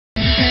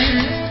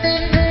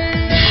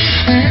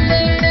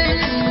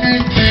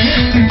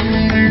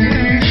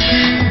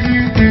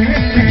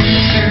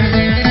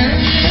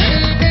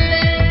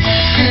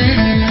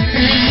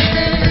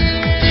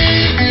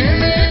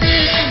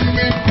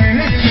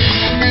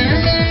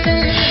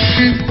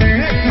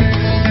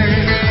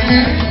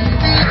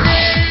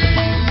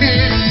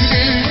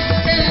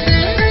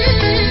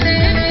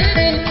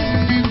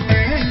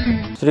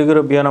శ్రీ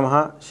గురుభ్యో నమః.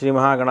 శ్రీ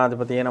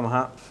మహాగణాధిపతియే నమః.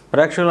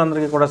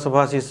 ప్రేక్షకులందరికీ కూడా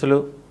శుభాశీస్సులు.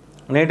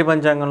 నేటి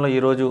పంచాంగంలో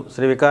ఈరోజు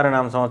శ్రీ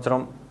వికారనామ సంవత్సరం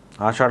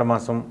ఆషాఢ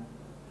మాసం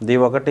ది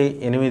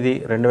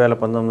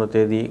 1/8/2019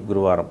 తేదీ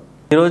గురువారం.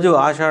 ఈరోజు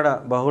ఆషాఢ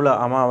బహుళ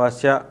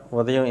అమావాస్య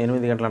ఉదయం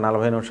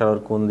 8:40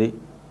 వరకు ఉంది.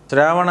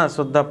 శ్రావణ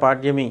శుద్ధ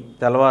పాడ్యమి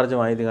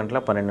తెల్లవారుజాము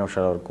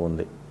 5:12 వరకు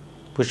ఉంది.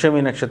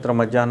 పుష్యమి నక్షత్రం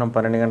మధ్యాహ్నం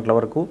 12 గంటల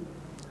వరకు,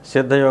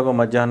 సిద్ధయోగం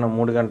మధ్యాహ్నం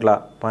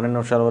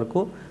 3:12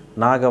 వరకు,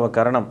 నాగవ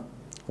కరణం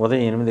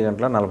ఉదయం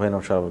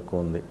 8:40 వరకు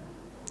ఉంది.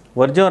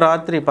 వర్జం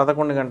రాత్రి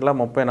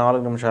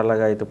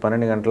 11:34 అయితే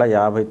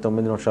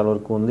 12:59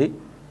 వరకు ఉంది.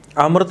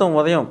 అమృతం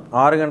ఉదయం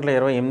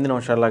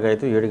 6:28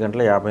 అయితే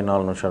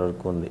 7:54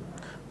 వరకు ఉంది.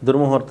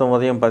 దుర్ముహూర్తం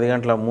ఉదయం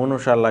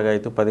 10:03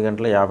 అయితే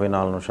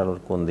 10:54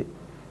 వరకు ఉంది.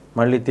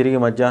 మళ్ళీ తిరిగి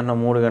మధ్యాహ్నం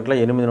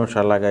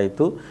 3:08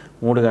 అయితే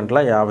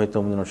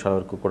 3:59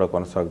 వరకు కూడా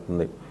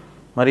కొనసాగుతుంది.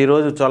 మరి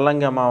ఈరోజు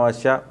చొల్లంగి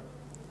అమావాస్య,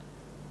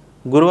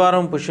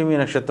 గురువారం పుష్యమి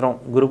నక్షత్రం,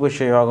 గురు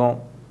పుష్య యోగం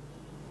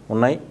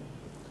ఉన్నాయి.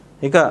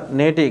 ఇక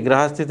నేటి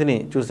గ్రహస్థితిని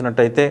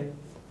చూసినట్టయితే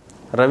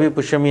రవి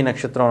పుష్యమి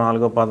నక్షత్రం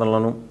 4వ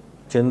పాదంలోను,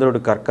 చంద్రుడు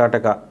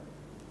కర్కాటక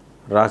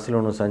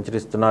రాశిలోను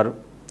సంచరిస్తున్నారు.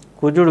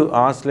 కుజుడు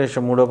ఆశ్లేష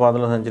 3వ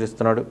పాదంలో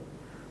సంచరిస్తున్నాడు.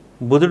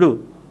 బుధుడు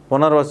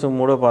పునర్వసు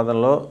 3వ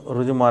పాదంలో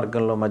రుజు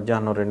మార్గంలో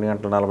మధ్యాహ్నం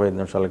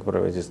 2:45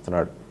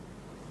 ప్రవేశిస్తున్నాడు.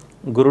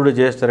 గురుడు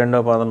జ్యేష్ఠ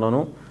 2వ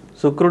పాదంలోను,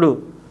 శుక్రుడు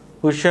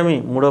పుష్యమి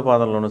 3వ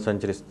పాదంలోను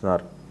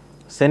సంచరిస్తున్నారు.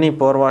 శని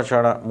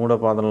పూర్వాషాఢ 3వ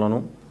పాదంలోను,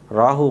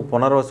 రాహు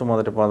పునర్వసు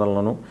 1వ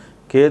పాదంలోను,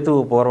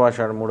 కేతువు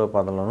పూర్వాషాఢ 3వ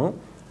పాదంలోను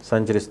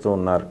సంచరిస్తూ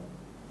ఉన్నారు.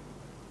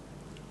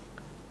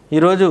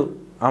 ఈరోజు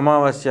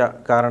అమావాస్య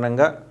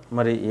కారణంగా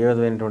మరి ఏ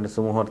విధమైనటువంటి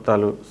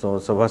సుముహూర్తాలు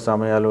శుభ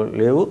సమయాలు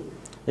లేవు.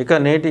 ఇక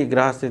నేటి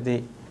గ్రహస్థితి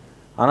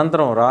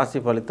అనంతరం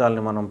రాశి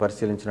ఫలితాలని మనం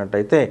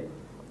పరిశీలించినట్టయితే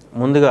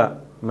ముందుగా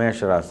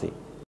మేషరాశి.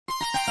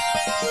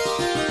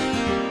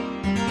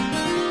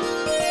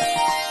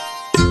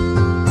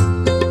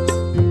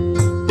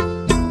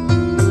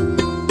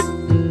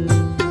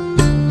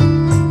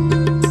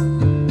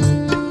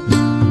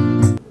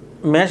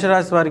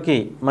 మేషరాశి వారికి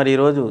మరి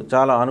ఈరోజు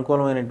చాలా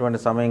అనుకూలమైనటువంటి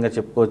సమయంగా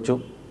చెప్పుకోవచ్చు.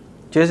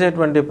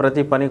 చేసేటువంటి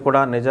ప్రతి పని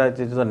కూడా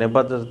నిజాయితీతో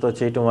నిబద్ధతతో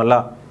చేయటం వల్ల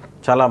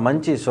చాలా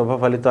మంచి శుభ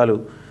ఫలితాలు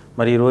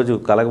మరి ఈరోజు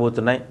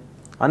కలగబోతున్నాయి.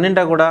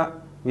 అన్నింటా కూడా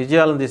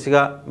విజయాల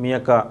దిశగా మీ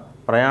యొక్క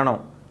ప్రయాణం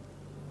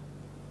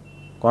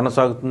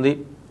కొనసాగుతుంది.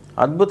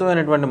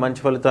 అద్భుతమైనటువంటి మంచి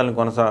ఫలితాలను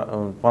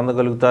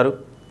పొందగలుగుతారు.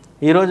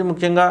 ఈరోజు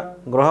ముఖ్యంగా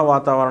గృహ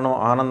వాతావరణం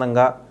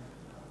ఆనందంగా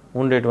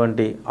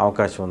ఉండేటువంటి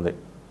అవకాశం ఉంది.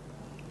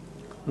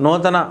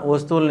 నూతన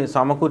వస్తువుల్ని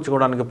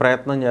సమకూర్చుకోవడానికి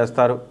ప్రయత్నం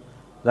చేస్తారు.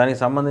 దానికి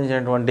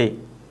సంబంధించినటువంటి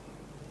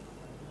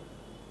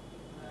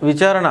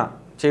విచారణ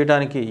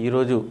చేయడానికి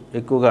ఈరోజు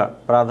ఎక్కువగా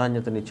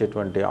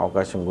ప్రాధాన్యతనిచ్చేటువంటి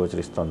అవకాశం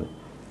గోచరిస్తుంది.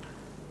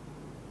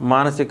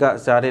 మానసిక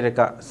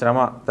శారీరక శ్రమ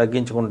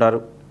తగ్గించుకుంటారు.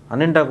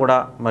 అన్నింటా కూడా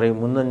మరి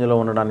ముందంజలో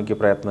ఉండడానికి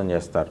ప్రయత్నం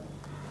చేస్తారు.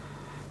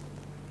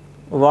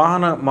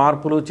 వాహన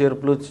మార్పులు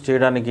చేర్పులు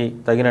చేయడానికి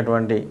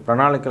తగినటువంటి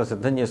ప్రణాళికలు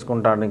సిద్ధం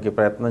చేసుకోవడానికి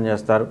ప్రయత్నం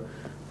చేస్తారు.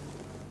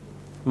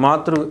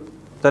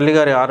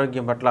 తల్లిగారి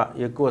ఆరోగ్యం పట్ల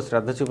ఎక్కువ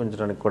శ్రద్ధ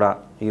చూపించడానికి కూడా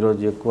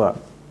ఈరోజు ఎక్కువ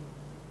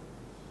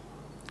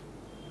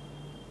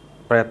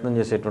ప్రయత్నం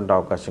చేసేటువంటి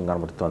అవకాశం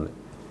కనబడుతోంది.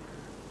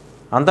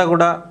 అంతా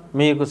కూడా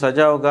మీకు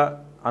సజావుగా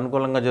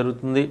అనుకూలంగా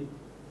జరుగుతుంది.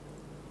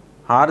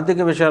 ఆర్థిక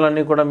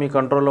విషయాలన్నీ కూడా మీ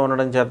కంట్రోల్లో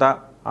ఉండడం చేత,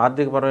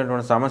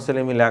 ఆర్థికపరమైనటువంటి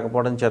సమస్యలు ఏమీ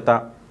లేకపోవడం చేత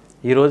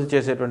ఈరోజు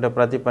చేసేటువంటి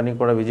ప్రతి పని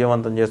కూడా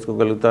విజయవంతం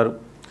చేసుకోగలుగుతారు.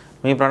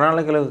 మీ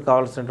ప్రణాళికలకు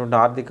కావాల్సినటువంటి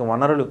ఆర్థిక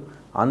వనరులు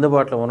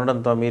అందుబాటులో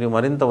ఉండడంతో మీరు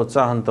మరింత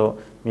ఉత్సాహంతో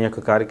మీ యొక్క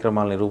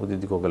కార్యక్రమాలను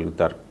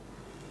రూపుదిద్దుకోగలుగుతారు.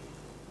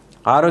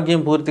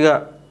 ఆరోగ్యం పూర్తిగా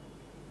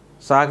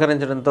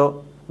సహకరించడంతో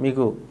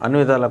మీకు అన్ని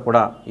విధాలా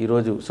కూడా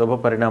ఈరోజు శుభ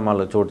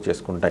పరిణామాలు చోటు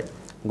చేసుకుంటాయి.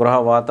 గృహ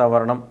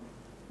వాతావరణం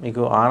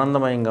మీకు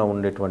ఆనందమయంగా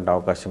ఉండేటువంటి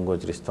అవకాశం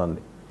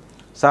గోచరిస్తోంది.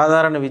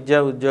 సాధారణ విద్యా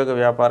ఉద్యోగ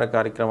వ్యాపార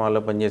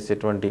కార్యక్రమాల్లో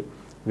పనిచేసేటువంటి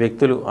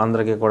వ్యక్తులు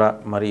అందరికీ కూడా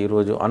మరి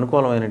ఈరోజు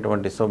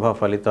అనుకూలమైనటువంటి శుభ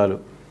ఫలితాలు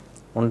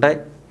ఉంటాయి.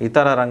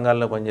 ఇతర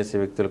రంగాల్లో పనిచేసే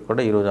వ్యక్తులకు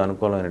కూడా ఈరోజు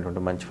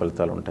అనుకూలమైనటువంటి మంచి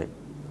ఫలితాలు ఉంటాయి.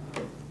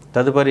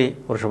 తదుపరి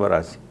వృషభ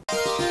రాశి.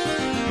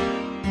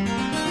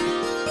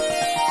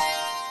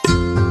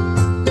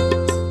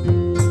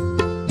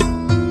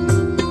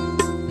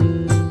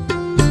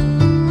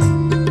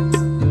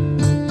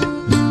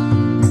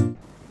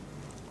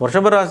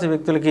 వృషభ రాశి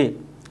వ్యక్తులకి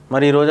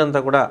మరి ఈ రోజంతా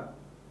కూడా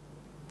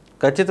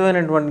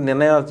ఖచ్చితమైనటువంటి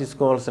నిర్ణయాలు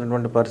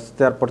తీసుకోవాల్సినటువంటి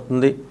పరిస్థితి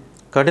ఏర్పడుతుంది.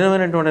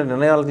 కఠినమైనటువంటి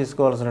నిర్ణయాలు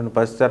తీసుకోవాల్సినటువంటి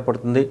పరిస్థితి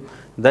ఏర్పడుతుంది.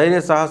 ధైర్య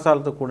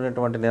సాహసాలతో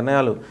కూడినటువంటి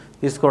నిర్ణయాలు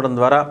తీసుకోవడం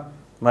ద్వారా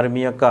మరి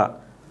మీ యొక్క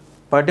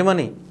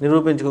పటిమని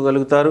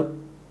నిరూపించుకోగలుగుతారు.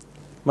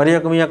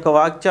 మీ యొక్క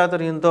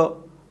వాక్చాతుర్యంతో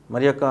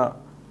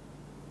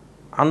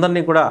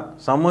అందరినీ కూడా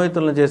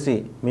సమ్మోహితులను చేసి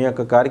మీ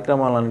యొక్క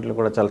కార్యక్రమాలన్నింటినీ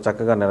కూడా చాలా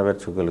చక్కగా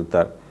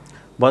నెరవేర్చుకోగలుగుతారు.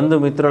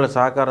 బంధుమిత్రుల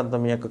సహకారంతో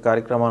మీ యొక్క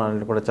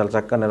కార్యక్రమాలన్నింటినీ కూడా చాలా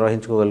చక్కగా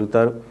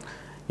నిర్వహించుకోగలుగుతారు.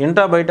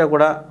 ఇంటా బయట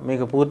కూడా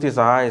మీకు పూర్తి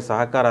సహాయ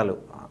సహకారాలు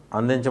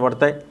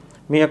అందించబడతాయి.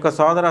 మీ యొక్క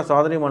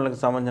సోదరీమణులకు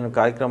సంబంధించిన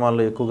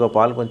కార్యక్రమాల్లో ఎక్కువగా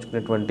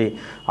పాల్పంచుకునేటువంటి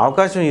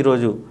అవకాశం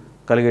ఈరోజు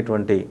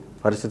కలిగేటువంటి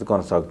పరిస్థితి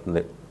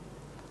కొనసాగుతుంది.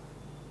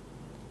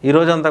 ఈ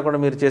రోజంతా కూడా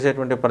మీరు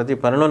చేసేటువంటి ప్రతి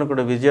పనిలోనూ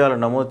కూడా విజయాలు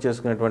నమోదు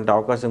చేసుకునేటువంటి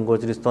అవకాశం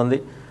గోచరిస్తోంది.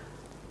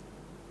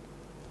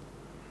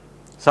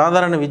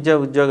 సాధారణ విద్య,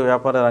 ఉద్యోగ,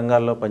 వ్యాపార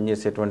రంగాల్లో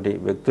పనిచేసేటువంటి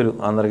వ్యక్తులు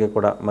అందరికీ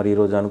కూడా మరి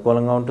ఈరోజు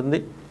అనుకూలంగా ఉంటుంది.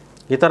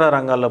 ఇతర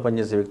రంగాల్లో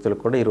పనిచేసే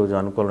వ్యక్తులకు కూడా ఈరోజు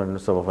అనుకూలమైన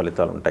శుభ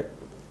ఫలితాలు ఉంటాయి.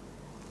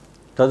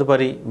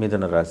 తదుపరి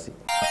మిథున రాశి.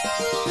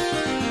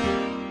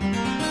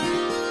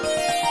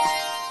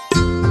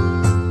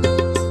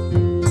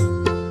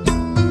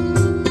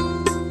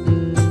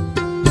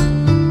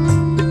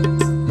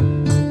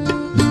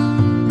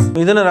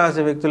 మిథున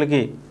రాశి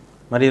వ్యక్తులకి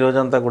మరి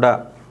ఈరోజంతా కూడా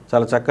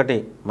చాలా చక్కటి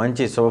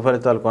మంచి శుభ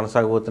ఫలితాలు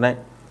కొనసాగబోతున్నాయి.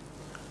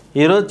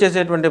 ఈరోజు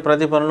చేసేటువంటి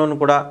ప్రతి పనులను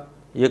కూడా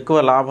ఎక్కువ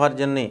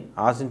లాభార్జనని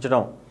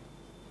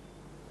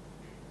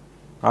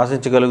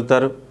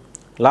ఆశించగలుగుతారు,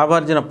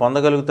 లాభార్జన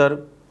పొందగలుగుతారు,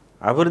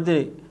 అభివృద్ధి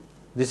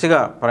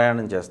దిశగా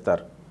ప్రయాణం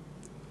చేస్తారు.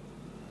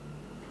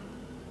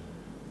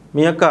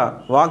 మీ యొక్క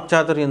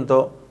వాక్చాతుర్యంతో,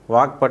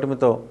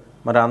 వాక్పటిమతో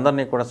మరి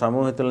అందరినీ కూడా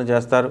సమూహితులను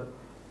చేస్తారు.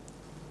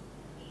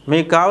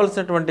 మీకు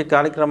కావలసినటువంటి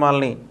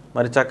కార్యక్రమాలని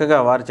మరి చక్కగా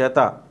వారి చేత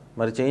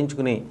మరి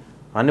చేయించుకుని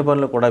అన్ని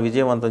పనులు కూడా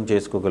విజయవంతం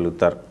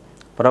చేసుకోగలుగుతారు.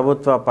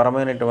 ప్రభుత్వ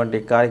పరమైనటువంటి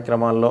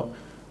కార్యక్రమాల్లో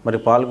మరి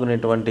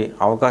పాల్గొనేటువంటి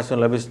అవకాశం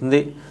లభిస్తుంది.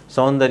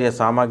 సౌందర్య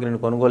సామాగ్రిని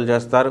కొనుగోలు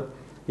చేస్తారు.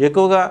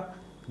 ఎక్కువగా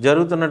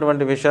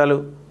జరుగుతున్నటువంటి విషయాలు,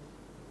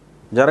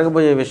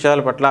 జరగబోయే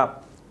విషయాల పట్ల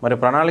మరి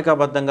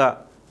ప్రణాళికాబద్ధంగా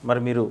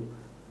మరి మీరు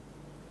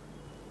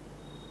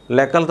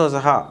లెక్కలతో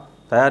సహా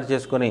తయారు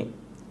చేసుకొని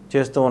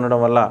చేస్తూ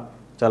ఉండడం వల్ల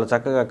చాలా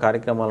చక్కగా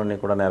కార్యక్రమాలన్నీ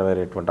కూడా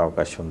నెరవేరేటువంటి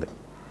అవకాశం ఉంది.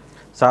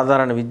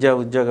 సాధారణ విద్య,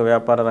 ఉద్యోగ,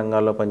 వ్యాపార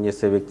రంగాల్లో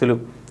పనిచేసే వ్యక్తులు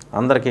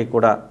అందరికీ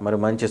కూడా మరి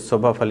మంచి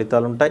శుభ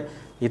ఫలితాలు ఉంటాయి.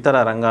 ఇతర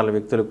రంగాల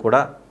వ్యక్తులకు కూడా,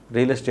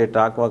 రియల్ ఎస్టేట్,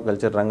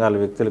 ఆక్వాకల్చర్ రంగాల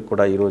వ్యక్తులకు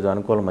కూడా ఈరోజు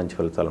అనుకూల మంచి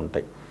ఫలితాలు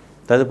ఉంటాయి.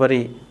 తదుపరి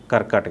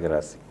కర్కాటక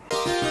రాశి.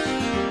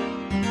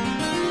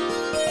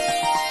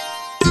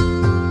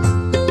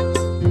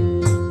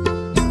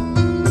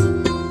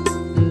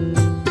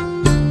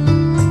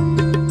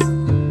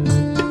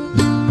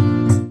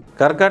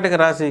 కర్కాటక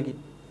రాశికి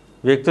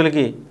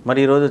వ్యక్తులకి మరి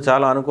ఈరోజు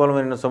చాలా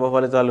అనుకూలమైన శుభ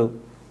ఫలితాలు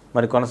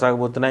మరి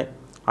కొనసాగబోతున్నాయి.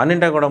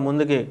 అన్నింటా కూడా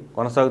ముందుకి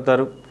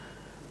కొనసాగుతారు.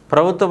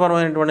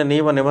 ప్రభుత్వపరమైనటువంటి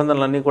నియమ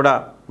నిబంధనలన్నీ కూడా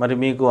మరి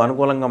మీకు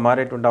అనుకూలంగా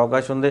మారేటువంటి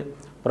అవకాశం ఉంది.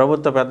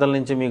 ప్రభుత్వ పెద్దల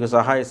నుంచి మీకు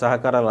సహాయ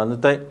సహకారాలు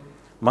అందుతాయి.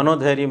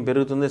 మనోధైర్యం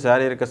పెరుగుతుంది,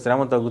 శారీరక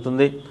శ్రమ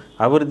తగ్గుతుంది,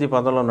 అభివృద్ధి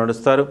పదంలో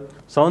నడుస్తారు.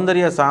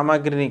 సౌందర్య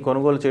సామాగ్రిని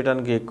కొనుగోలు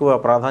చేయడానికి ఎక్కువ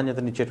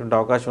ప్రాధాన్యతనిచ్చేటువంటి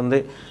అవకాశం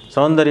ఉంది.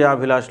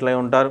 సౌందర్యాభిలాషులై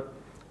ఉంటారు.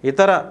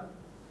 ఇతర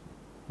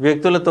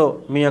వ్యక్తులతో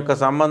మీ యొక్క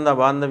సంబంధ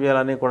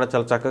బాంధవ్యాలన్నీ కూడా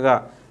చాలా చక్కగా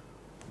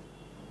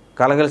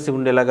కలగలిసి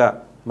ఉండేలాగా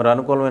మరి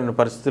అనుకూలమైన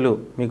పరిస్థితులు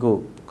మీకు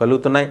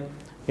కలుగుతున్నాయి.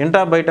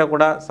 ఇంటా బయట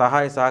కూడా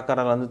సహాయ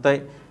సహకారాలు అందుతాయి.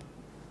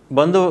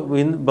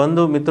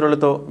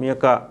 బంధుమిత్రులతో మీ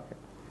యొక్క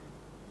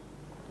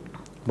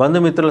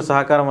బంధుమిత్రుల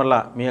సహకారం వల్ల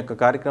మీ యొక్క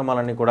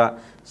కార్యక్రమాలన్నీ కూడా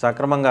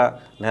సక్రమంగా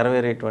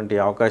నెరవేరేటువంటి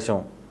అవకాశం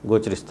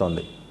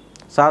గోచరిస్తోంది.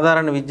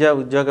 సాధారణ విద్య,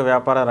 ఉద్యోగ,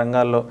 వ్యాపార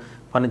రంగాల్లో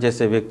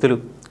పనిచేసే వ్యక్తులు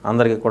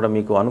అందరికీ కూడా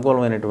మీకు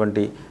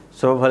అనుకూలమైనటువంటి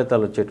శుభ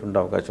ఫలితాలు వచ్చేటువంటి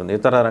అవకాశం ఉంది.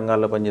 ఇతర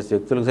రంగాల్లో పనిచేసే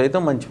వ్యక్తులకు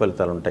సైతం మంచి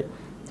ఫలితాలు ఉంటాయి.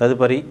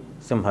 తదుపరి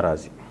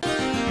సింహరాశి.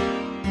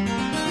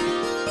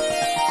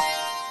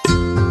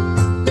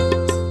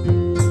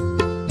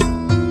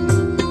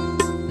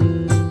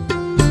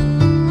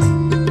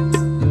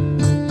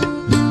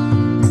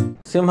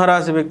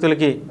 సింహరాశి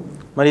వ్యక్తులకి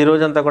మరి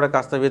ఈరోజంతా కూడా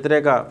కాస్త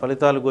వ్యతిరేక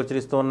ఫలితాలు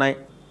గోచరిస్తూ ఉన్నాయి.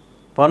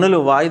 పనులు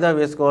వాయిదా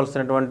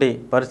వేసుకోవాల్సినటువంటి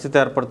పరిస్థితి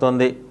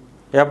ఏర్పడుతోంది.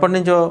 ఎప్పటి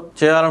నుంచో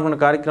చేయాలనుకున్న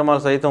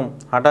కార్యక్రమాలు సైతం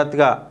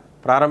హఠాత్తుగా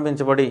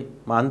ప్రారంభించబడి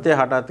అంతే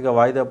హఠాత్తుగా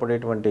వాయిదా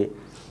పడేటువంటి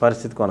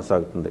పరిస్థితి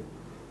కొనసాగుతుంది.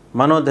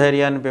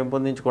 మనోధైర్యాన్ని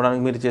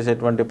పెంపొందించుకోవడానికి మీరు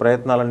చేసేటువంటి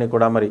ప్రయత్నాలన్నీ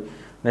కూడా మరి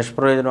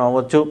నిష్ప్రయోజనం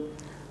అవ్వచ్చు.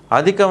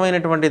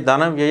 అధికమైనటువంటి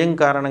ధన వ్యయం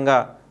కారణంగా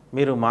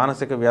మీరు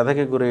మానసిక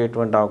వ్యధకి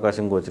గురయ్యేటువంటి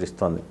అవకాశం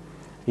గోచరిస్తోంది.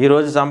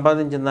 ఈరోజు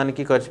సంపాదించిన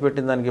దానికి, ఖర్చు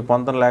పెట్టిన దానికి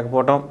పొంతన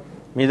లేకపోవడం,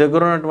 మీ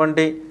దగ్గర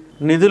ఉన్నటువంటి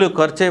నిధులు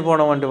ఖర్చు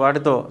అయిపోవడం వంటి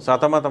వాటితో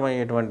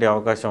సతమతమయ్యేటువంటి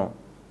అవకాశం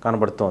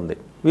కనబడుతోంది.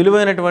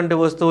 విలువైనటువంటి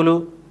వస్తువులు,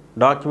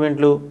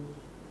 డాక్యుమెంట్లు,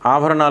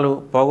 ఆభరణాలు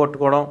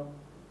పోగొట్టుకోవడం,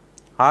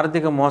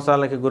 ఆర్థిక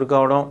మోసాలకి గురి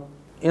కావడం,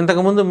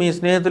 ఇంతకుముందు మీ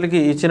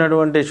స్నేహితులకి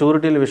ఇచ్చినటువంటి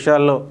షూరిటీల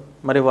విషయాల్లో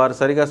మరి వారు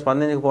సరిగా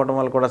స్పందించకపోవడం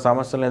వల్ల కూడా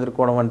సమస్యలను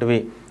ఎదుర్కోవడం వంటివి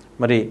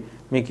మరి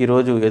మీకు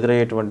ఈరోజు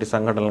ఎదురయ్యేటువంటి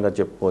సంఘటనలుగా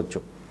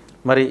చెప్పుకోవచ్చు.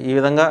 మరి ఈ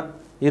విధంగా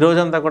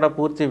ఈరోజంతా కూడా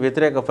పూర్తి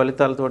వ్యతిరేక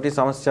ఫలితాలతోటి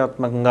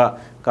సమస్యాత్మకంగా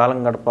కాలం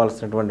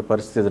గడపాల్సినటువంటి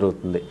పరిస్థితి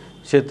ఎదురవుతుంది.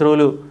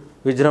 శత్రువులు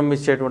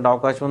విజృంభించేటువంటి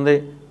అవకాశం ఉంది.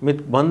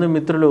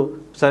 బంధుమిత్రులు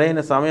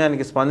సరైన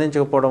సమయానికి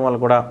స్పందించకపోవడం వల్ల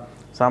కూడా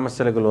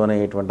సమస్యలకు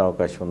లోనయ్యేటువంటి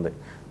అవకాశం ఉంది.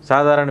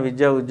 సాధారణ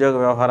విద్యా, ఉద్యోగ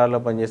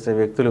వ్యవహారాల్లో పనిచేసే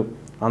వ్యక్తులు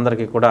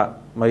అందరికీ కూడా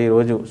మరి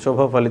ఈరోజు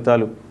శుభ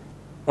ఫలితాలు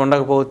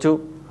ఉండకపోవచ్చు.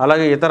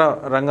 అలాగే ఇతర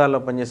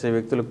రంగాల్లో పనిచేసే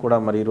వ్యక్తులకు కూడా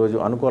మరి ఈరోజు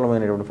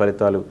అనుకూలమైనటువంటి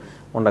ఫలితాలు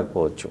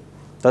ఉండకపోవచ్చు.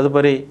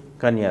 తదుపరి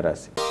కన్యా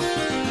రాశి.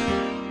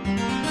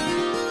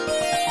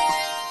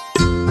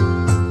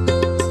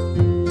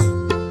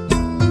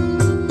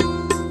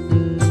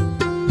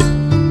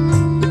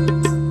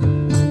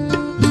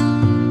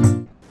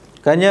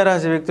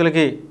 కన్యారాశి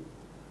వ్యక్తులకి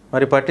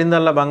మరి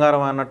పట్టిందల్లా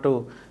బంగారం అన్నట్టు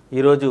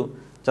ఈరోజు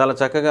చాలా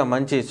చక్కగా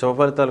మంచి శుభ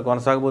ఫలితాలు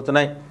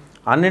కొనసాగబోతున్నాయి.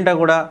 అన్నింటా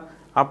కూడా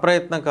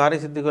అప్రయత్న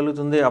కార్యసిద్ధి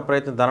కలుగుతుంది,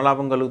 అప్రయత్న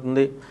ధనలాభం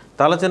కలుగుతుంది.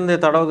 తలచిందే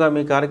తడవుగా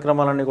మీ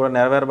కార్యక్రమాలన్నీ కూడా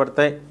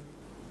నెరవేరబడతాయి.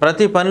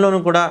 ప్రతి పనిలోనూ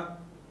కూడా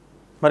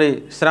మరి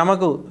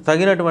శ్రమకు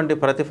తగినటువంటి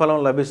ప్రతిఫలం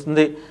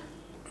లభిస్తుంది.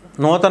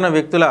 నూతన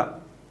వ్యక్తుల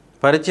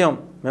పరిచయం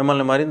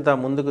మిమ్మల్ని మరింత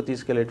ముందుకు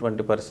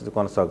తీసుకెళ్లేటువంటి పరిస్థితి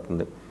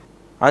కొనసాగుతుంది.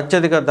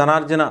 అత్యధిక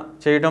ధనార్జన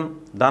చేయడం,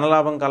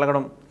 ధనలాభం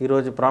కలగడం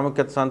ఈరోజు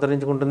ప్రాముఖ్యత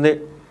సంతరించుకుంటుంది.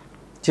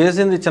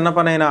 చేసింది చిన్న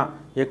పనైనా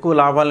ఎక్కువ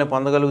లాభాలని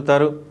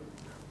పొందగలుగుతారు.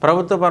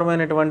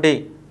 ప్రభుత్వపరమైనటువంటి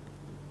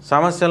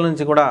సమస్యల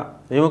నుంచి కూడా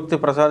విముక్తి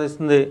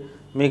ప్రసాదిస్తుంది.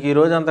 మీకు ఈ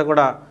రోజంతా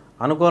కూడా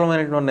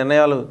అనుకూలమైనటువంటి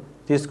నిర్ణయాలు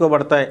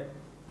తీసుకోబడతాయి.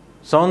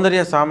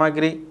 సౌందర్య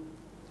సామాగ్రి,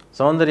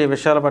 సౌందర్య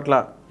విషయాల పట్ల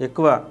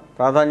ఎక్కువ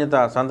ప్రాధాన్యత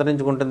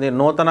సంతరించుకుంటుంది.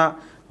 నూతన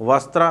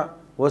వస్త్ర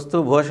వస్తు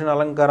భూషణ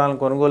అలంకారాలను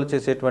కొనుగోలు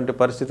చేసేటువంటి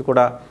పరిస్థితి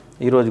కూడా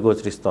ఈరోజు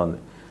గోచరిస్తోంది.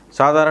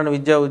 సాధారణ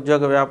విద్యా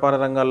ఉద్యోగ వ్యాపార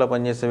రంగాల్లో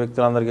పనిచేసే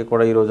వ్యక్తులందరికీ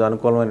కూడా ఈరోజు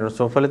అనుకూలమైన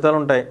సుఫలితాలు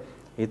ఉంటాయి.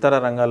 ఇతర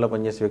రంగాల్లో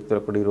పనిచేసే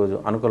వ్యక్తులకు కూడా ఈరోజు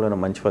అనుకూలమైన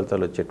మంచి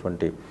ఫలితాలు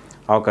వచ్చేటువంటి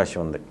అవకాశం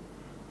ఉంది.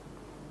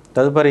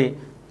 తదుపరి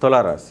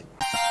తులారాశి.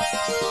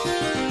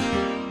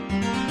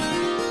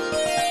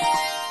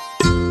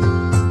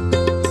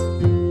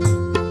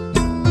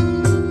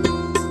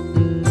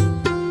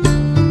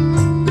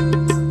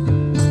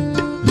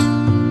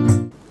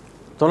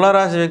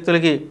 తులారాశి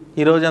వ్యక్తులకి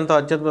ఈరోజు ఎంతో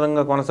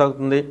అత్యద్భుతంగా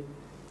కొనసాగుతుంది.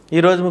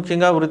 ఈరోజు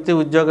ముఖ్యంగా వృత్తి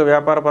ఉద్యోగ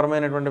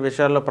వ్యాపారపరమైనటువంటి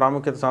విషయాల్లో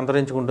ప్రాముఖ్యత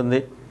సంతరించుకుంటుంది.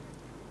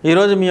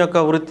 ఈరోజు మీ యొక్క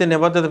వృత్తి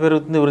నిబద్ధత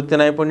పెరుగుతుంది, వృత్తి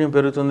నైపుణ్యం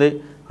పెరుగుతుంది.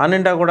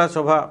 అన్నింటా కూడా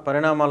శుభ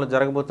పరిణామాలు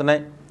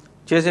జరగబోతున్నాయి.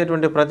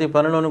 చేసేటువంటి ప్రతి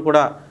పనిలోనూ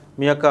కూడా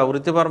మీ యొక్క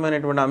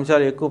వృత్తిపరమైనటువంటి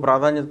అంశాలు ఎక్కువ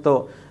ప్రాధాన్యతతో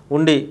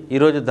ఉండి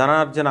ఈరోజు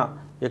ధనార్జన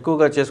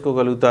ఎక్కువగా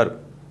చేసుకోగలుగుతారు.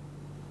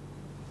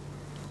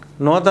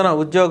 నూతన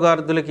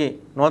ఉద్యోగార్థులకి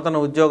నూతన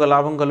ఉద్యోగ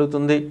లాభం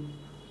కలుగుతుంది.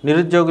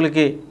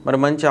 నిరుద్యోగులకి మరి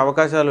మంచి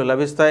అవకాశాలు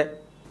లభిస్తాయి.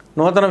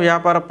 నూతన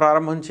వ్యాపార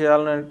ప్రారంభం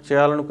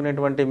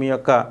చేయాలనుకునేటువంటి మీ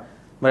యొక్క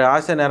మరి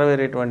ఆశ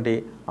నెరవేరేటువంటి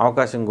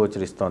అవకాశం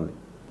గోచరిస్తోంది.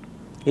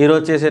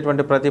 ఈరోజు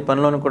చేసేటువంటి ప్రతి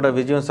పనిలోనూ కూడా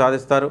విజయం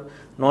సాధిస్తారు.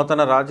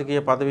 నూతన రాజకీయ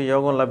పదవి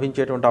యోగం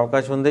లభించేటువంటి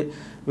అవకాశం ఉంది.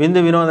 విందు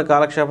వినోద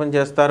కాలక్షేపం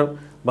చేస్తారు.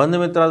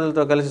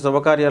 బంధుమిత్రాదులతో కలిసి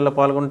శుభకార్యాల్లో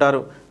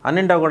పాల్గొంటారు.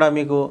 అన్నింటా కూడా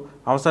మీకు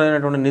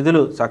అవసరమైనటువంటి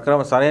నిధులు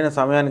సరైన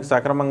సమయానికి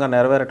సక్రమంగా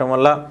నెరవేరటం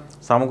వల్ల,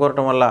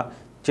 సమకూరటం వల్ల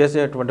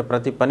చేసేటువంటి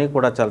ప్రతి పని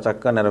కూడా చాలా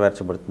చక్కగా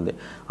నెరవేర్చబడుతుంది.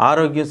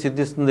 ఆరోగ్యం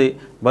సిద్ధిస్తుంది.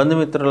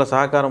 బంధుమిత్రుల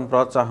సహకారం,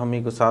 ప్రోత్సాహం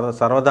మీకు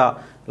సర్వదా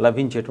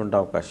లభించేటువంటి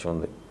అవకాశం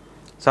ఉంది.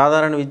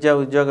 సాధారణ విద్యా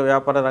ఉద్యోగ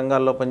వ్యాపార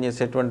రంగాల్లో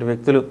పనిచేసేటువంటి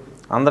వ్యక్తులు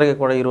అందరికీ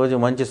కూడా ఈరోజు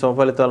మంచి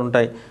సుఫలితాలు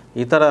ఉంటాయి.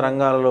 ఇతర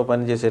రంగాలలో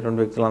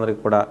పనిచేసేటువంటి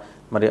వ్యక్తులందరికీ కూడా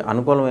మరి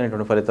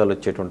అనుకూలమైనటువంటి ఫలితాలు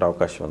వచ్చేటువంటి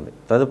అవకాశం ఉంది.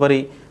 తదుపరి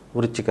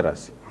వృశ్చిక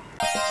రాశి.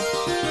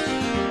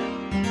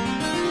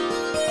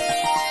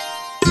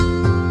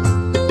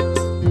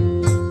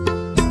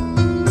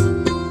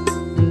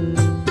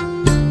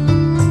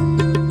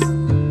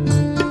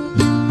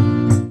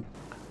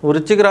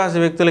 వృశ్చిక రాశి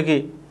వ్యక్తులకి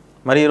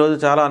మరి ఈరోజు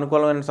చాలా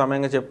అనుకూలమైన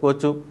సమయంగా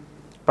చెప్పుకోవచ్చు.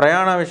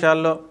 ప్రయాణ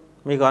విషయాల్లో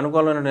మీకు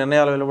అనుకూలమైన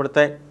నిర్ణయాలు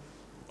వెలువడతాయి.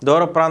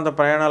 దూర ప్రాంత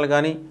ప్రయాణాలు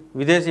కానీ,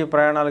 విదేశీ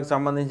ప్రయాణాలకు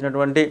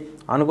సంబంధించినటువంటి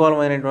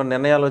అనుకూలమైనటువంటి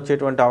నిర్ణయాలు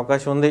వచ్చేటువంటి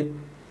అవకాశం ఉంది.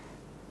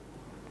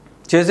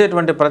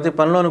 చేసేటువంటి ప్రతి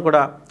పనిలోనూ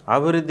కూడా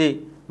అభివృద్ధి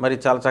మరి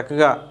చాలా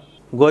చక్కగా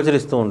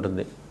గోచరిస్తూ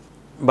ఉంటుంది.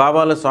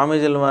 బాబాలు,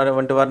 స్వామీజీల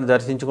వంటి వారిని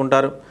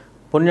దర్శించుకుంటారు.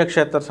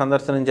 పుణ్యక్షేత్ర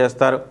సందర్శనం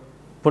చేస్తారు.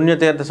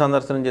 పుణ్యతీర్థ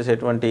సందర్శనం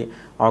చేసేటువంటి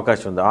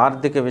అవకాశం ఉంది.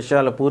 ఆర్థిక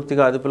విషయాలు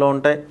పూర్తిగా అదుపులో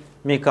ఉంటాయి.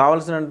 మీకు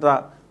కావలసినంత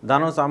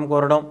ధనం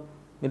సమకూరడం,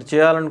 మీరు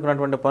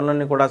చేయాలనుకున్నటువంటి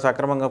పనులన్నీ కూడా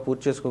సక్రమంగా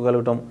పూర్తి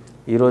చేసుకోగలగటం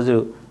ఈరోజు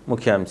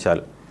ముఖ్య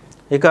అంశాలు.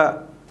 ఇక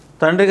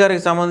తండ్రి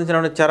గారికి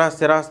సంబంధించినటువంటి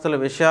స్థిరాస్తుల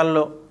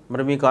విషయాల్లో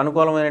మరి మీకు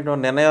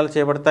అనుకూలమైనటువంటి నిర్ణయాలు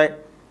చేపడతాయి.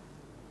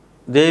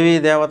 దేవీ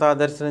దేవతా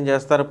దర్శనం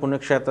చేస్తారు.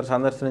 పుణ్యక్షేత్ర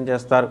సందర్శనం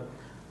చేస్తారు.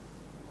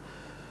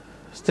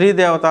 స్త్రీ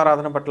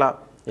దేవతారాధన పట్ల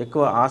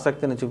ఎక్కువ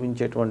ఆసక్తిని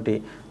చూపించేటువంటి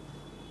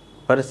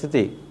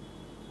పరిస్థితి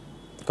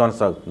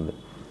కొనసాగుతుంది.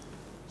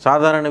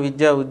 సాధారణ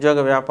విద్యా ఉద్యోగ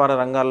వ్యాపార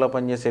రంగాల్లో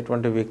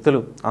పనిచేసేటువంటి వ్యక్తులు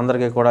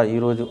అందరికీ కూడా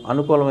ఈరోజు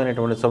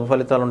అనుకూలమైనటువంటి శుభ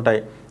ఫలితాలు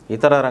ఉంటాయి.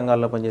 ఇతర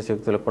రంగాల్లో పనిచేసే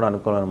వ్యక్తులకు కూడా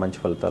అనుకూలమైన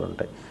మంచి ఫలితాలు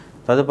ఉంటాయి.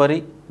 తదుపరి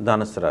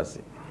ధనుస్సు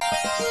రాశి.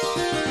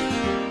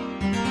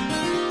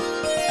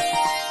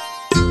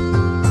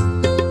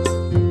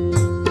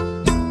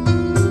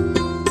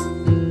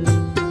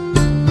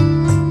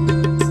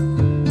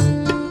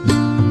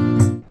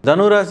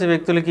 ధనురాశి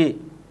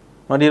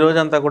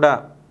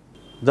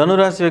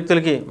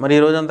వ్యక్తులకి మరి ఈ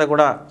రోజంతా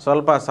కూడా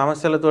స్వల్ప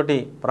సమస్యలతోటి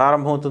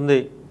ప్రారంభమవుతుంది.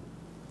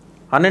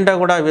 అన్నింటా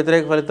కూడా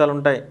వ్యతిరేక ఫలితాలు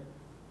ఉంటాయి.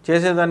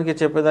 చేసేదానికి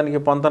చెప్పేదానికి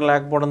పొంతన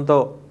లేకపోవడంతో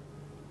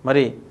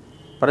మరి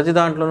ప్రతి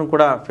దాంట్లోనూ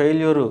కూడా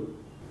ఫెయిల్యూరు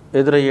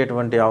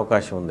ఎదురయ్యేటువంటి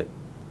అవకాశం ఉంది.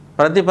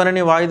 ప్రతి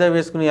పనిని వాయిదా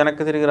వేసుకుని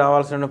వెనక్కి తిరిగి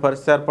రావాల్సిన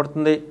పరిస్థితి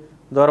ఏర్పడుతుంది.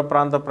 దూర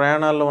ప్రాంత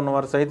ప్రయాణాల్లో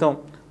ఉన్నవారు సైతం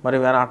మరి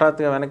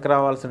హఠాత్తుగా వెనక్కి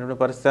రావాల్సినటువంటి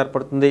పరిస్థితి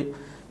ఏర్పడుతుంది.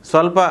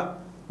 స్వల్ప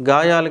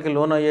గాయాలకి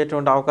లోను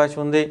అయ్యేటువంటి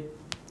అవకాశం ఉంది.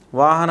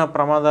 వాహన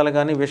ప్రమాదాలు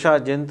కానీ, విష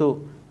జంతు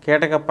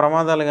కీటక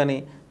ప్రమాదాలు కానీ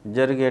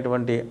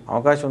జరిగేటువంటి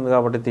అవకాశం ఉంది.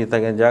 కాబట్టి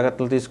తగిన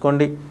జాగ్రత్తలు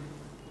తీసుకోండి.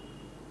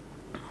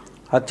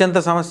 అత్యంత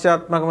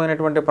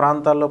సమస్యాత్మకమైనటువంటి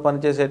ప్రాంతాల్లో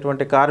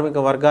పనిచేసేటువంటి కార్మిక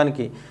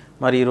వర్గానికి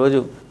మరి ఈరోజు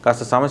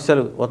కాస్త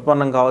సమస్యలు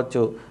ఉత్పన్నం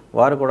కావచ్చు.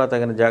 వారు కూడా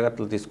తగిన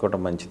జాగ్రత్తలు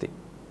తీసుకోవడం మంచిది.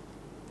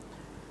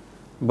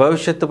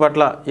 భవిష్యత్తు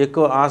పట్ల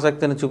ఎక్కువ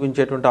ఆసక్తిని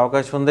చూపించేటువంటి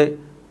అవకాశం ఉంది.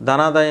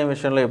 ధనాదాయం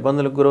విషయంలో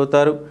ఇబ్బందులకు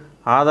గురవుతారు.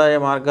 ఆదాయ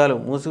మార్గాలు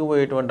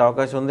మూసుకుపోయేటువంటి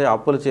అవకాశం ఉంది.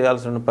 అప్పులు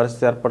చేయాల్సిన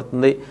పరిస్థితి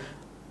ఏర్పడుతుంది.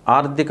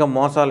 ఆర్థిక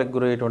మోసాలకు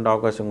గురయ్యేటువంటి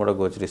అవకాశం కూడా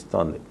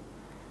గోచరిస్తోంది.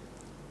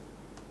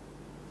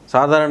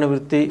 సాధారణ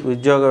వృత్తి,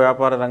 ఉద్యోగ,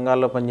 వ్యాపార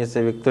రంగాల్లో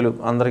పనిచేసే వ్యక్తులు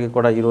అందరికీ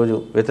కూడా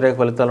ఈరోజు వ్యతిరేక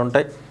ఫలితాలు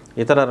ఉంటాయి.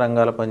 ఇతర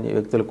రంగాల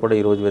వ్యక్తులకు కూడా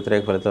ఈరోజు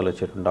వ్యతిరేక ఫలితాలు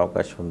వచ్చేటువంటి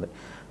అవకాశం ఉంది.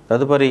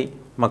 తదుపరి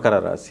మకర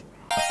రాశి.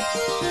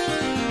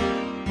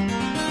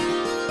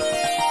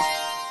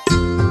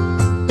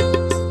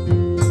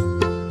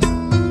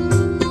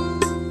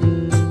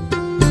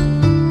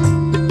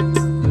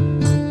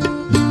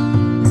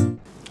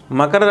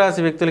 మకర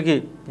రాశి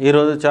వ్యక్తులకి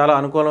ఈరోజు చాలా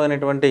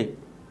అనుకూలమైనటువంటి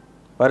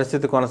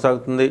పరిస్థితి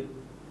కొనసాగుతుంది.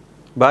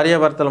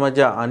 భార్యాభర్తల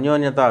మధ్య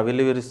అన్యోన్యత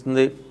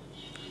వెల్లివిరుస్తుంది.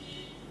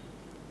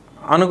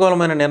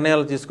 అనుకూలమైన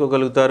నిర్ణయాలు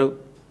తీసుకోగలుగుతారు.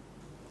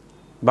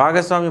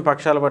 భాగస్వామ్య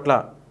పక్షాల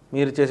పట్ల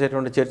మీరు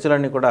చేసేటువంటి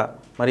చర్చలన్నీ కూడా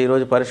మరి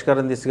ఈరోజు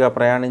పరిష్కారం దిశగా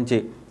ప్రయాణించి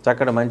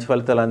చక్కటి మంచి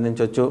ఫలితాలు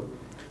అందించవచ్చు.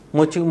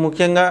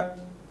 ముఖ్యంగా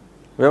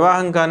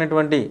వివాహం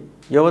కానిటువంటి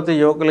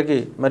యువకులకి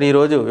మరి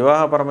ఈరోజు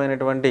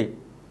వివాహపరమైనటువంటి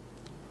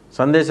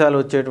సందేశాలు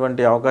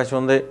వచ్చేటువంటి అవకాశం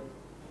ఉంది.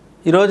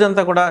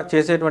 ఈరోజంతా కూడా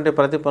చేసేటువంటి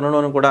ప్రతి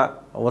పనులను కూడా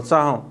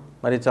ఉత్సాహం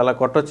మరి చాలా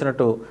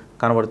కొట్టొచ్చినట్టు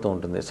కనబడుతూ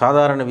ఉంటుంది.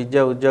 సాధారణ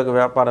విద్య, ఉద్యోగ,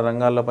 వ్యాపార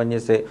రంగాల్లో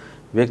పనిచేసే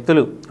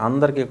వ్యక్తులు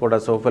అందరికీ కూడా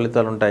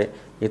సుఫలితాలు ఉంటాయి.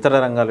 ఇతర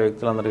రంగాల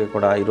వ్యక్తులందరికీ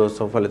కూడా ఈరోజు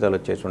సుఫలితాలు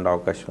వచ్చేటువంటి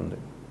అవకాశం ఉంది.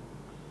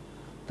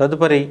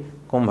 తదుపరి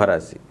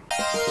కుంభరాశి.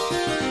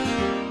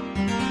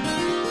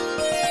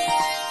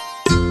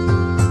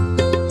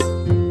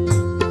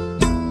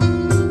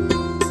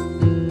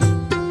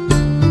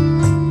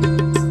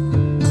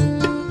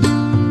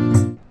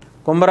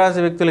 కుంభరాశి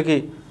వ్యక్తులకి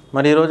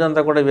మరి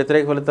ఈరోజంతా కూడా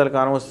వ్యతిరేక ఫలితాలు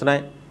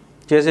కానవస్తున్నాయి.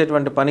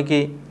 చేసేటువంటి పనికి,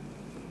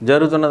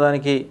 జరుగుతున్న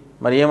దానికి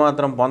మరి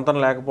ఏమాత్రం పొంతన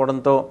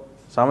లేకపోవడంతో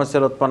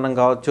సమస్యలు ఉత్పన్నం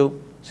కావచ్చు.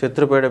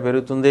 శత్రుపీడ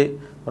పెరుగుతుంది,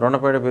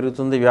 రుణపీడ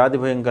పెరుగుతుంది, వ్యాధి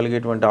భయం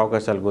కలిగేటువంటి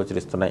అవకాశాలు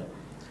గోచరిస్తున్నాయి.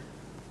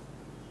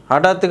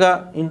 హఠాత్తుగా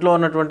ఇంట్లో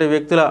ఉన్నటువంటి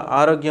వ్యక్తుల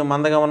ఆరోగ్యం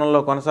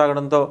మందగమనంలో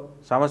కొనసాగడంతో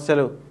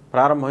సమస్యలు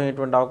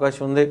ప్రారంభమయ్యేటువంటి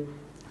అవకాశం ఉంది.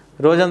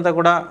 రోజంతా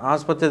కూడా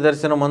ఆసుపత్రి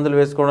దర్శనం, మందులు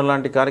వేసుకోవడం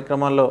లాంటి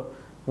కార్యక్రమాల్లో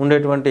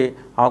ఉండేటువంటి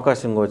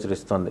అవకాశం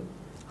గోచరిస్తుంది.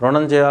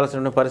 రుణం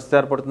చేయాల్సిన పరిస్థితి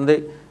ఏర్పడుతుంది.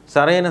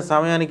 సరైన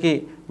సమయానికి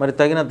మరి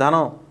తగిన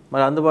ధనం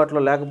మరి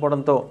అందుబాటులో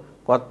లేకపోవడంతో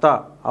కొత్త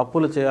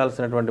అప్పులు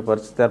చేయాల్సినటువంటి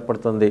పరిస్థితి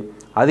ఏర్పడుతుంది.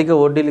 అధిక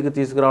వడ్డీలకు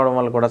తీసుకురావడం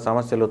వల్ల కూడా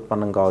సమస్యలు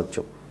ఉత్పన్నం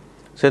కావచ్చు.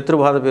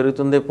 శత్రుబాధ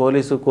పెరుగుతుంది.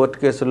 పోలీసు, కోర్టు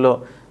కేసుల్లో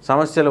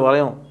సమస్యలు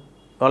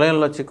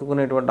వలయంలో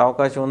చిక్కుకునేటువంటి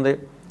అవకాశం ఉంది.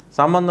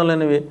 సంబంధం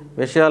లేని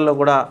విషయాల్లో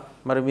కూడా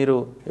మరి మీరు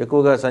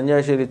ఎక్కువగా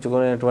సంజాయిషీలు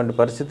ఇచ్చుకునేటువంటి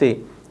పరిస్థితి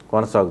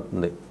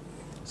కొనసాగుతుంది.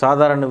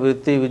 సాధారణ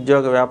వృత్తి,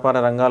 ఉద్యోగ, వ్యాపార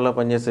రంగాల్లో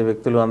పనిచేసే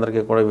వ్యక్తులు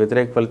అందరికీ కూడా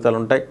వ్యతిరేక ఫలితాలు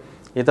ఉంటాయి.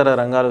 ఇతర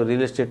రంగాలు,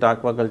 రియల్ ఎస్టేట్,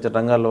 ఆక్వాకల్చర్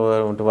రంగాల్లో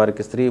ఉంటే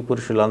వారికి, స్త్రీ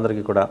పురుషులు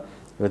అందరికీ కూడా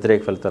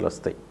వ్యతిరేక ఫలితాలు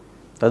వస్తాయి.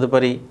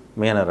 తదుపరి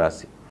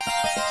మీనరాశి.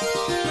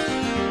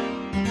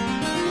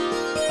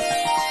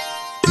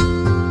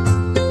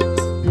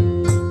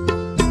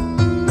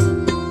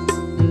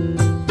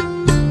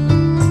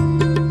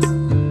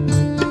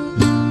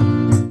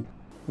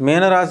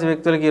 మీనరాశి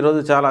వ్యక్తులకి ఈరోజు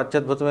చాలా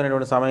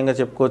అత్యద్భుతమైనటువంటి సమయంగా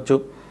చెప్పుకోవచ్చు.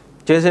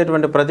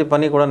 చేసేటువంటి ప్రతి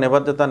పని కూడా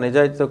నిబద్ధత,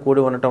 నిజాయితీతో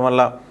కూడి ఉండటం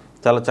వల్ల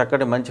చాలా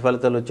చక్కటి మంచి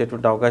ఫలితాలు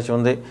వచ్చేటువంటి అవకాశం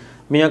ఉంది.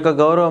 మీ యొక్క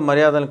గౌరవ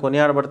మర్యాదలు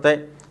కొనియాడబడతాయి.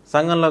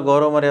 సంఘంలో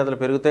గౌరవ మర్యాదలు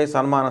పెరుగుతాయి.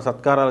 సన్మాన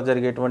సత్కారాలు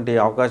జరిగేటువంటి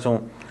అవకాశం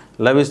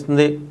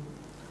లభిస్తుంది.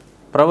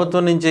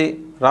 ప్రభుత్వం నుంచి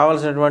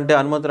రావాల్సినటువంటి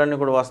అనుమతులన్నీ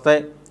కూడా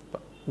వస్తాయి.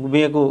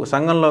 మీకు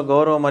సంఘంలో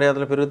గౌరవ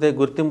మర్యాదలు పెరుగుతాయి,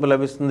 గుర్తింపు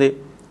లభిస్తుంది.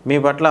 మీ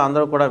పట్ల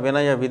అందరూ కూడా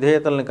వినయ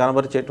విధేయతలను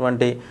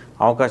కనబరిచేటువంటి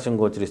అవకాశం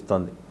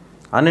గోచరిస్తోంది.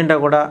 అన్నింటా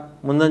కూడా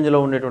ముందంజలో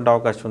ఉండేటువంటి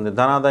అవకాశం ఉంది.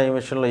 ధనాదాయం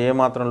విషయంలో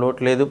ఏమాత్రం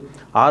లోటు లేదు.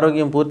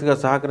 ఆరోగ్యం పూర్తిగా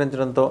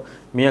సహకరించడంతో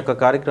మీ యొక్క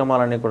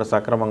కార్యక్రమాలన్నీ కూడా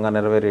సక్రమంగా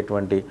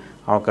నెరవేరేటువంటి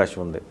అవకాశం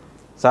ఉంది.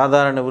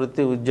 సాధారణ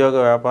వృత్తి, ఉద్యోగ,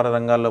 వ్యాపార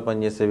రంగాల్లో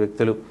పనిచేసే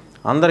వ్యక్తులు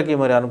అందరికీ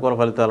మరి అనుకూల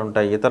ఫలితాలు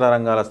ఉంటాయి. ఇతర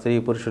రంగాల స్త్రీ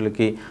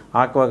పురుషులకి,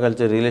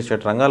 ఆక్వాకల్చర్, రియల్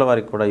ఎస్టేట్ రంగాల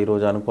వారికి కూడా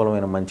ఈరోజు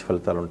అనుకూలమైన మంచి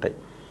ఫలితాలు ఉంటాయి.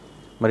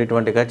 మరి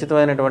ఇటువంటి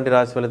ఖచ్చితమైనటువంటి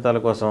రాశి ఫలితాల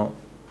కోసం,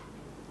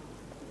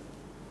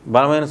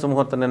 బలమైన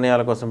సుముహూర్త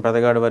నిర్ణయాల కోసం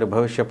పెదగాడి వారి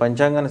భవిష్య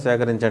పంచాంగాన్ని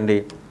సేకరించండి.